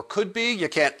be or could be. You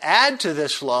can't add to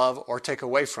this love or take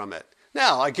away from it.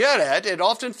 Now, I get it. It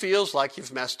often feels like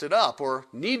you've messed it up or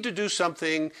need to do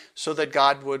something so that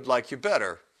God would like you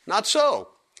better. Not so.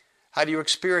 How do you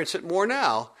experience it more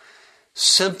now?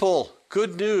 Simple.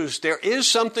 Good news. There is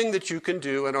something that you can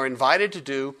do and are invited to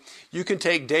do. You can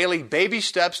take daily baby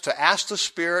steps to ask the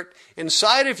Spirit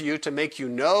inside of you to make you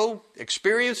know,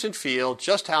 experience, and feel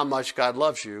just how much God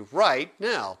loves you right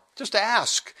now. Just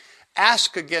ask.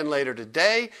 Ask again later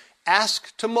today.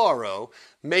 Ask tomorrow.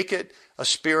 Make it a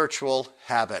spiritual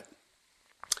habit.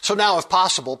 So now, if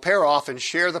possible, pair off and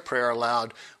share the prayer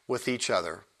aloud with each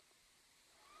other.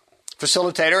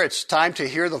 Facilitator, it's time to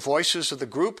hear the voices of the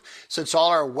group. Since all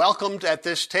are welcomed at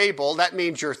this table, that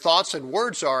means your thoughts and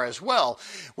words are as well.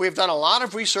 We've done a lot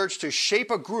of research to shape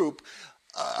a group,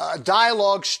 a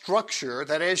dialogue structure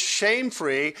that is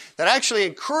shame-free, that actually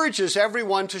encourages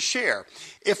everyone to share,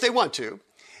 if they want to.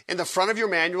 In the front of your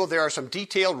manual, there are some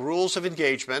detailed rules of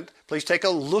engagement. Please take a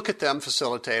look at them,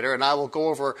 facilitator, and I will go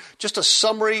over just a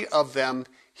summary of them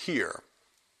here.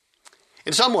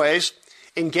 In some ways,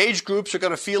 engaged groups are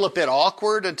going to feel a bit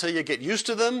awkward until you get used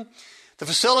to them. The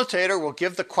facilitator will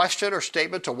give the question or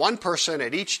statement to one person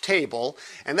at each table,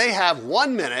 and they have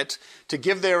 1 minute to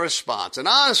give their response. And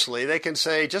honestly, they can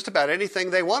say just about anything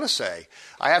they want to say.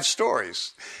 I have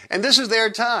stories. And this is their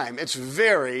time. It's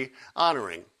very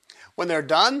honoring. When they're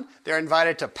done, they're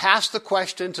invited to pass the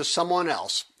question to someone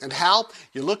else. And how?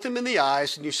 You look them in the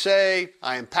eyes and you say,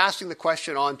 I am passing the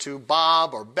question on to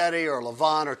Bob or Betty or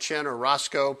Levon or Chen or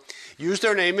Roscoe. Use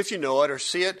their name if you know it or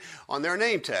see it on their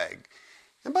name tag.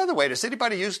 And by the way, does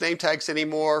anybody use name tags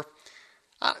anymore?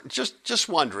 Just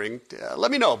wondering. Let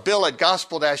me know. Bill at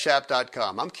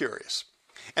gospel-app.com. I'm curious.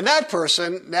 And that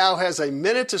person now has a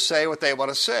minute to say what they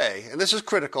want to say. And this is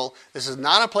critical. This is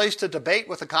not a place to debate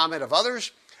with the comment of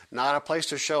others, not a place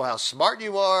to show how smart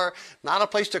you are, not a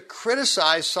place to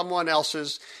criticize someone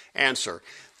else's answer.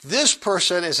 This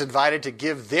person is invited to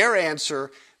give their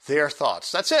answer, their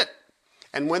thoughts. That's it.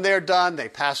 And when they're done, they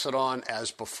pass it on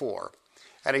as before.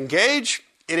 At Engage,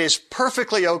 it is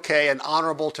perfectly okay and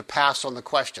honorable to pass on the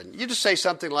question. You just say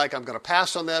something like, I'm going to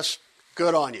pass on this.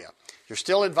 Good on you. You're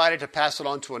still invited to pass it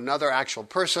on to another actual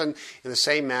person in the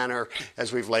same manner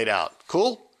as we've laid out.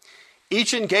 Cool?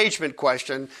 Each engagement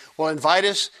question will invite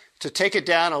us to take it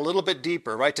down a little bit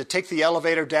deeper, right? To take the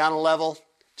elevator down a level.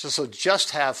 So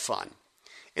just have fun.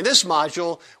 In this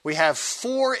module, we have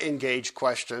 4 Engage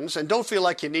questions, and don't feel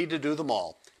like you need to do them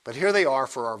all. But here they are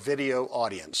for our video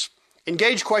audience.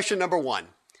 Engage question number 1.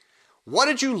 What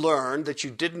did you learn that you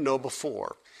didn't know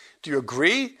before? Do you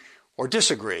agree or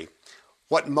disagree?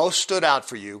 What most stood out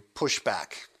for you? Push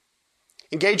back.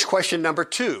 Engage question number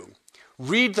 2.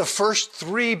 Read the first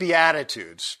 3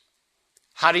 Beatitudes.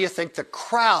 How do you think the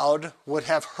crowd would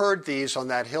have heard these on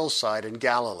that hillside in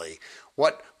Galilee?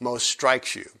 What most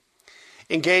strikes you?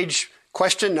 Engage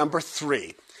question number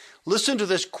 3. Listen to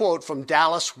this quote from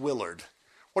Dallas Willard.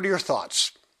 What are your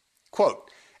thoughts? Quote,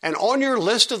 and on your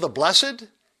list of the blessed,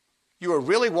 you are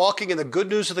really walking in the good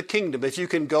news of the kingdom if you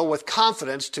can go with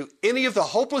confidence to any of the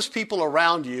hopeless people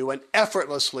around you and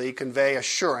effortlessly convey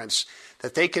assurance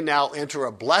that they can now enter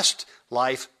a blessed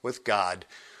life with God.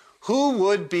 Who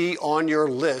would be on your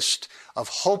list of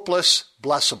hopeless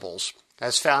blessables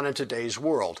as found in today's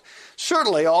world?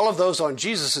 Certainly all of those on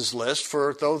Jesus' list,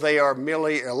 for though they are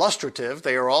merely illustrative,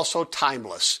 they are also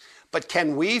timeless. But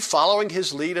can we, following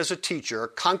his lead as a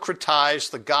teacher, concretize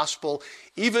the gospel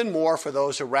even more for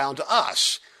those around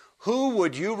us? Who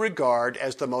would you regard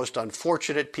as the most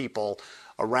unfortunate people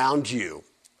around you?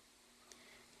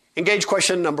 Engage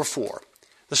question number 4.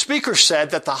 The speaker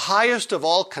said that the highest of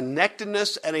all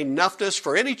connectedness and enoughness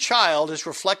for any child is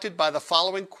reflected by the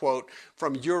following quote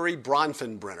from Yuri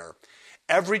Bronfenbrenner.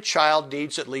 Every child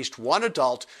needs at least one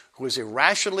adult who is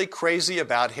irrationally crazy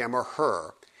about him or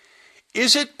her.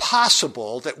 Is it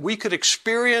possible that we could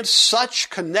experience such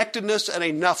connectedness and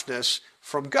enoughness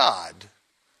from God?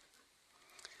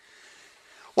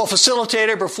 Well,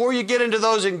 facilitator, before you get into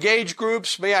those engaged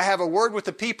groups, may I have a word with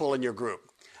the people in your group?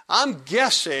 I'm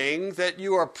guessing that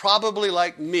you are probably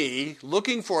like me,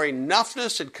 looking for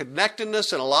enoughness and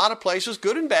connectedness in a lot of places,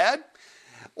 good and bad,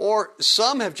 or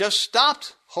some have just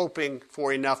stopped hoping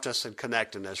for enoughness and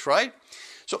connectedness, right?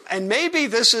 So, and maybe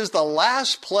this is the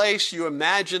last place you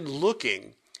imagined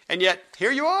looking, and yet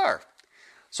here you are.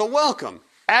 So welcome,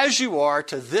 as you are,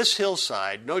 to this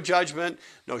hillside. No judgment,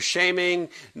 no shaming,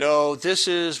 no this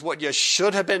is what you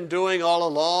should have been doing all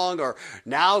along, or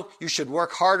now you should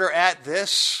work harder at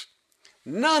this.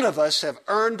 None of us have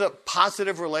earned a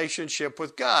positive relationship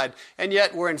with God, and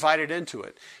yet we're invited into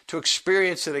it, to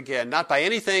experience it again, not by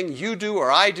anything you do or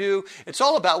I do. It's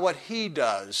all about what he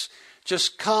does.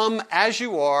 Just come as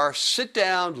you are, sit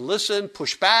down, listen,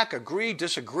 push back, agree,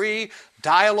 disagree,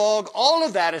 dialogue. All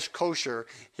of that is kosher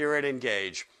here at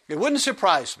Engage. It wouldn't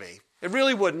surprise me. It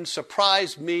really wouldn't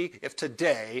surprise me if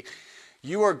today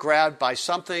you are grabbed by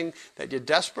something that you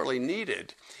desperately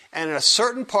needed and a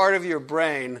certain part of your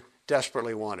brain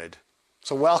desperately wanted.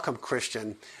 So welcome,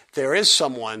 Christian. There is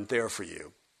someone there for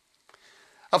you.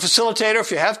 A facilitator,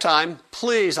 if you have time,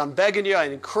 please, I'm begging you,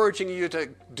 I'm encouraging you to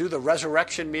do the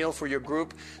resurrection meal for your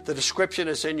group. The description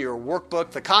is in your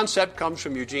workbook. The concept comes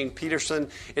from Eugene Peterson.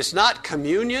 It's not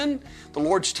communion, the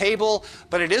Lord's table,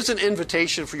 but it is an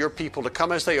invitation for your people to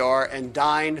come as they are and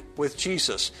dine with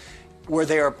Jesus, where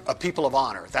they are a people of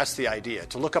honor. That's the idea,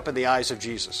 to look up in the eyes of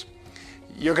Jesus.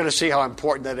 You're going to see how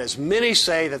important that is. Many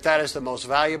say that that is the most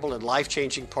valuable and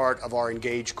life-changing part of our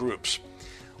Engage groups.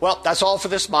 Well, that's all for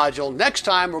this module. Next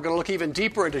time, we're going to look even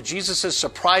deeper into Jesus'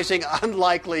 surprising,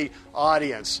 unlikely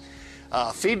audience.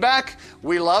 Feedback,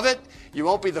 we love it. You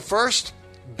won't be the first.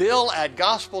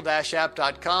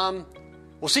 Bill@gospel-app.com.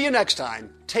 We'll see you next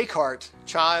time. Take heart,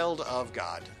 child of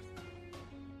God.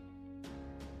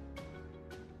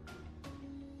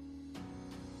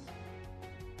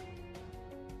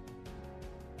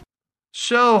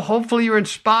 So, hopefully you're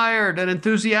inspired and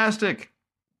enthusiastic.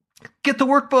 Get the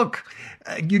workbook.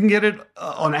 You can get it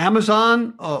on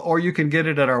Amazon, or you can get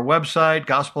it at our website,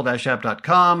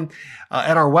 gospel-app.com.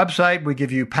 At our website, we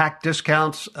give you packed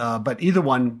discounts, but either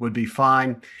one would be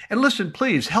fine. And listen,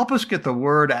 please help us get the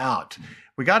word out.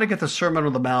 We got to get the Sermon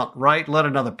on the Mount right. Let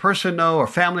another person know, or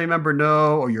family member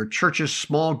know, or your church's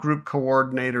small group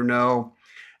coordinator know.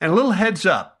 And a little heads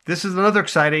up, this is another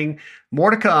exciting,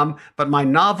 more to come, but my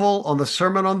novel on the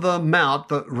Sermon on the Mount,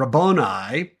 the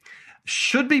Rabboni,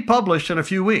 should be published in a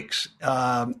few weeks.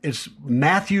 It's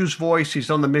Matthew's voice. He's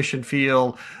on the mission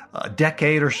field a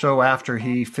decade or so after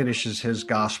he finishes his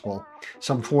gospel,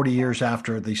 some 40 years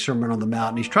after the Sermon on the Mount.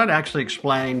 And he's trying to actually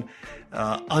explain,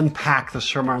 unpack the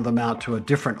Sermon on the Mount to a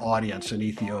different audience in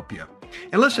Ethiopia.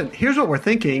 And listen, here's what we're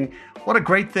thinking. What a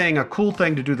great thing, a cool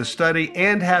thing to do the study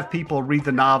and have people read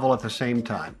the novel at the same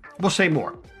time. We'll say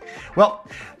more. Well,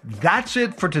 that's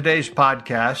it for today's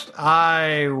podcast.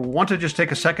 I want to just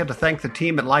take a second to thank the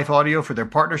team at Life Audio for their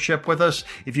partnership with us.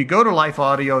 If you go to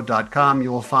lifeaudio.com,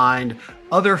 you will find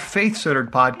other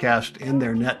faith-centered podcasts in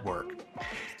their network.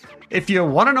 If you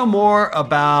want to know more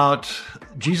about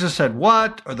Jesus Said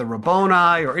What, or the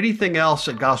Rabboni, or anything else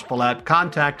at Gospel App,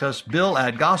 contact us,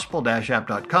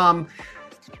 bill@gospel-app.com.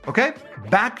 Okay,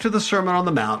 back to the Sermon on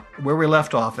the Mount, where we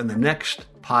left off in the next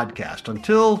podcast.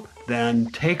 Until then,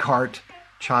 take heart,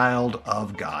 child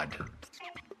of God.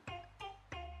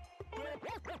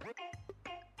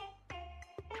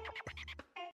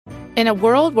 In a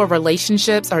world where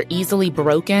relationships are easily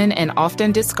broken and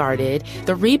often discarded,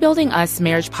 the Rebuilding Us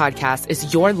Marriage Podcast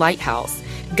is your lighthouse,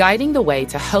 guiding the way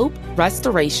to hope,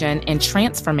 restoration, and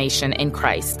transformation in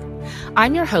Christ.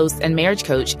 I'm your host and marriage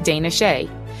coach, Dana Shea.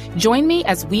 Join me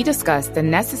as we discuss the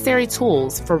necessary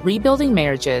tools for rebuilding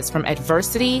marriages from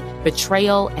adversity,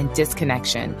 betrayal, and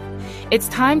disconnection. It's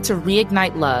time to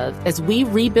reignite love as we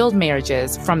rebuild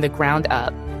marriages from the ground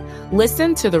up.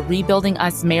 Listen to the Rebuilding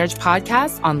Us Marriage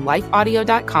Podcast on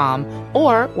lifeaudio.com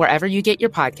or wherever you get your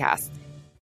podcasts.